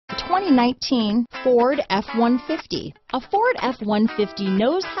2019 Ford F-150. A Ford F-150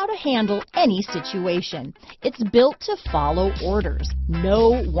 knows how to handle any situation. It's built to follow orders,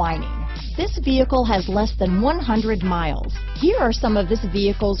 no whining. This vehicle has less than 100 miles. Here are some of this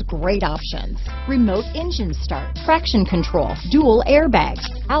vehicle's great options: remote engine start, traction control, dual airbags,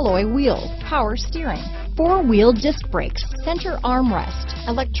 alloy wheels, power steering, four-wheel disc brakes, center armrest,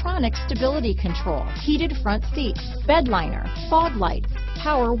 electronic stability control, heated front seats, bed liner, fog lights,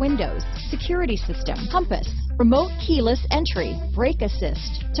 power windows, security system, compass, remote keyless entry, brake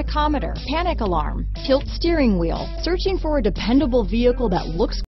assist, tachometer, panic alarm, tilt steering wheel. Searching for a dependable vehicle that looks